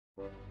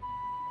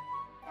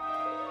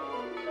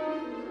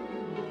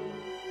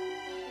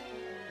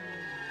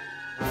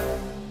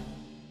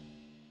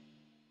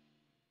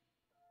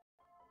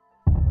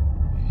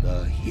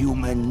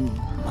human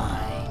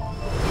mind.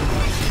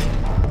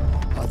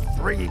 A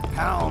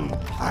 3-pound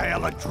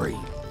pile of dreams.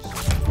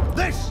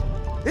 This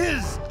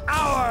is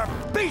our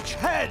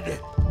beachhead,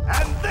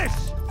 and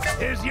this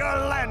is your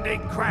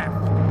landing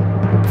craft.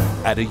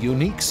 At a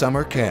unique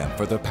summer camp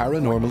for the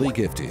paranormally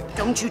gifted,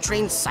 Don't you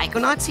train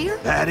Psychonauts here?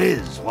 That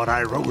is what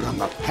I wrote on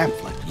the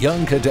pamphlet.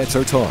 young cadets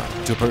are taught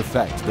to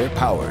perfect their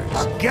powers.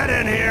 Get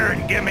in here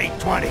and give me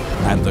 20.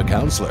 And the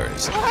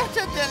counselors What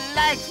a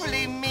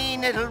delightfully mean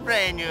little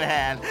brain you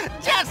have.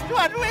 Just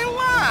what we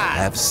want.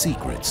 have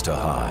secrets to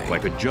hide. If I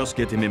could just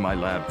get him in my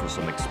lab for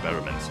some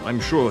experiments,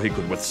 I'm sure he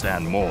could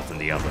withstand more than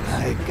the others.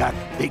 I've got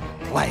big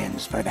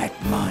plans for that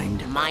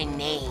mind. My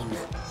name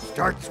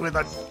Starts with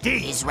a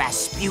D. is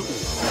Rasputin.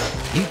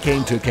 He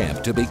came to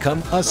camp to become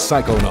a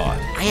psychonaut.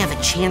 I have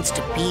a chance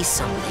to be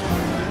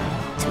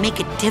something, to make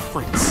a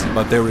difference.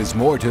 But there is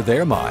more to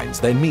their minds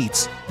than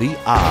meets the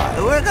eye.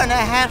 We're gonna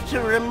have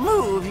to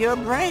remove your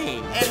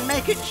brain and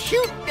make it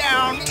shoot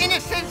down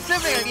innocent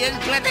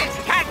civilians with its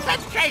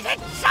concentrated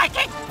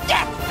psychic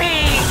death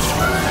beam.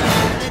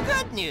 The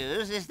good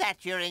news is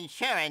that your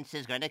insurance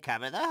is going to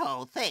cover the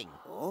whole thing.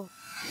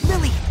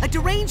 Lily, a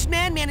deranged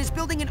man is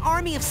building an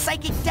army of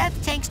psychic death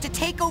tanks to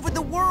take over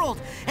the world,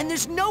 and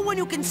there's no one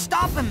who can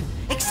stop him,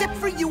 except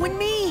for you and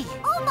me.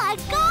 Oh my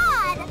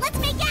god! Let's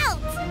make out!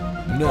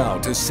 Now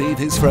to save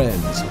his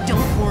friends.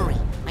 Don't worry,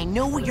 I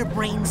know where your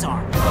brains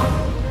are.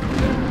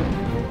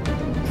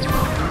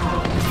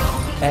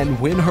 And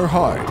win her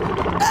heart.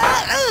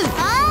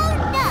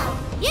 Oh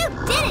no! You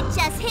didn't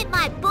just hit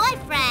my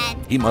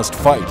boyfriend! He must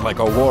fight like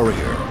a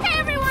warrior. Hey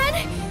everyone!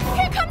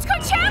 Here comes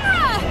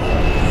Coachamera!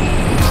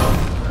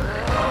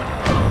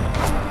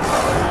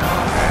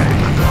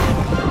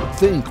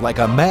 Think like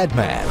a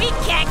madman. We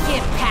can't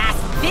get past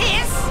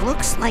this!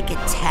 Looks like a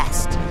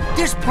test.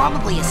 There's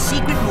probably a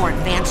secret, more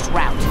advanced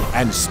route.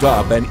 And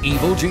stop an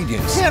evil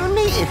genius Tell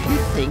me if you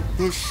think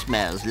this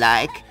smells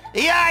like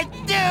your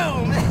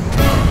doom.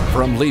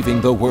 from leaving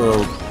the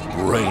world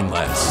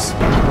brainless.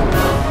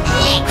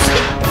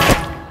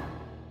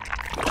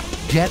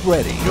 Get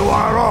ready You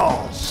are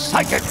all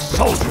psychic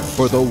soldiers.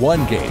 for the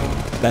one game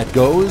that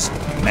goes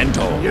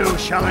mental. You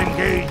shall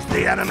engage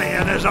the enemy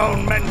in his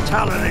own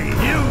mentality.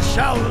 You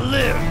shall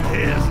live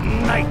his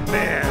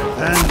nightmare.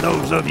 And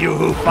those of you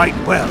who fight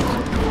well,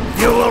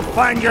 you will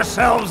find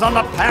yourselves on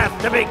the path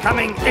to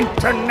becoming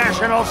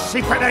international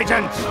secret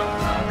agents.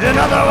 In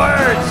other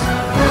words,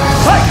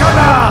 Psychonauts!